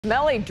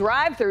Smelly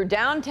drive-through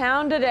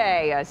downtown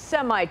today. A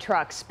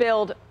semi-truck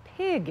spilled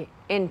pig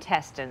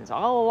intestines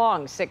all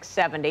along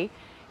 670.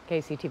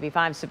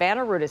 KCTV5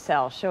 Savannah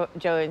Rudisell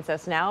joins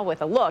us now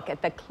with a look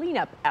at the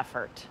cleanup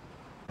effort.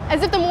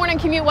 As if the morning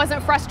commute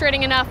wasn't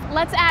frustrating enough,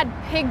 let's add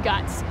pig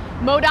guts.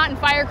 MoDOT and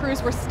fire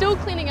crews were still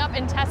cleaning up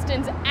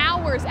intestines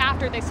hours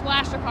after they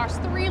splashed across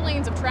 3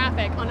 lanes of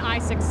traffic on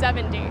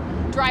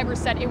I-670. Drivers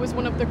said it was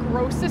one of the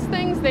grossest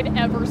things they'd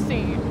ever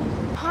seen.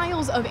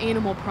 Piles of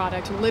animal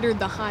product littered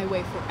the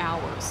highway for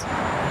hours.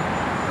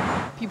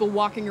 People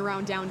walking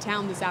around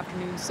downtown this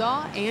afternoon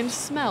saw and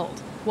smelled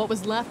what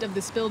was left of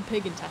the spilled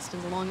pig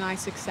intestines along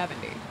I-670.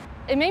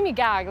 It made me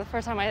gag the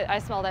first time I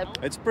smelled it.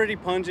 It's pretty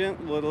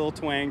pungent, with a little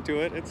twang to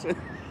it.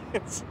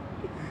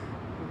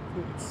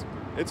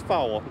 It's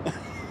foul.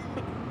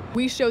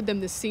 We showed them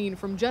the scene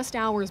from just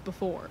hours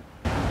before.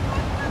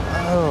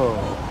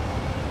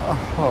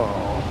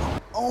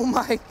 Oh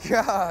my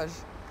gosh.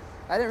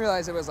 I didn't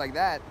realize it was like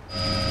that.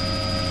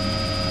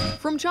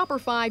 From Chopper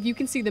 5, you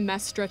can see the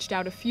mess stretched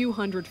out a few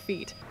hundred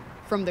feet.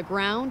 From the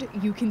ground,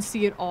 you can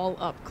see it all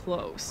up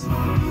close.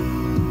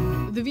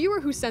 The viewer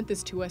who sent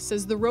this to us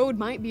says the road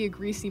might be a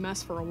greasy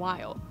mess for a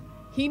while.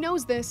 He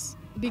knows this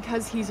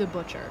because he's a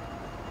butcher.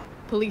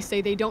 Police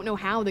say they don't know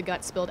how the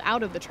gut spilled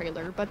out of the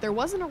trailer, but there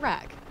wasn't a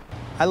wreck.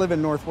 I live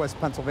in northwest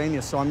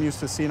Pennsylvania, so I'm used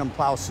to seeing them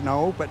plow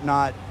snow, but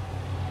not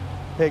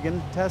pig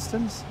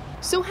intestines.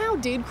 So how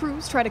did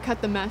crews try to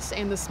cut the mess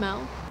and the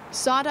smell?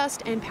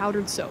 Sawdust and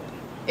powdered soap.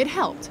 It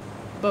helped,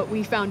 but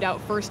we found out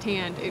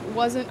firsthand it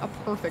wasn't a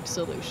perfect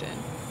solution.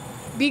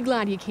 Be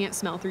glad you can't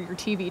smell through your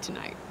TV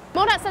tonight.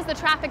 MoDOT says the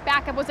traffic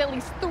backup was at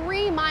least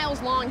 3 miles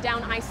long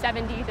down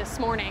I-70 this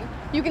morning.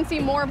 You can see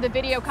more of the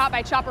video caught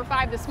by Chopper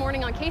 5 this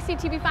morning on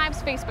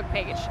KCTV5's Facebook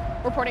page.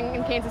 Reporting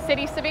in Kansas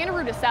City, Savannah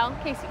Rudisell,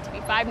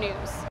 KCTV5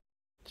 News.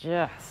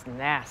 Just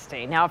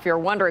nasty. Now, if you're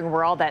wondering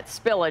where all that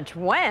spillage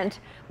went,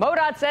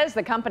 MoDOT says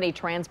the company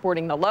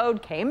transporting the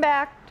load came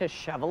back to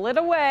shovel it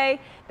away.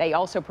 They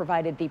also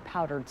provided the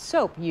powdered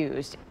soap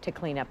used to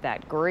clean up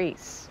that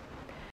grease.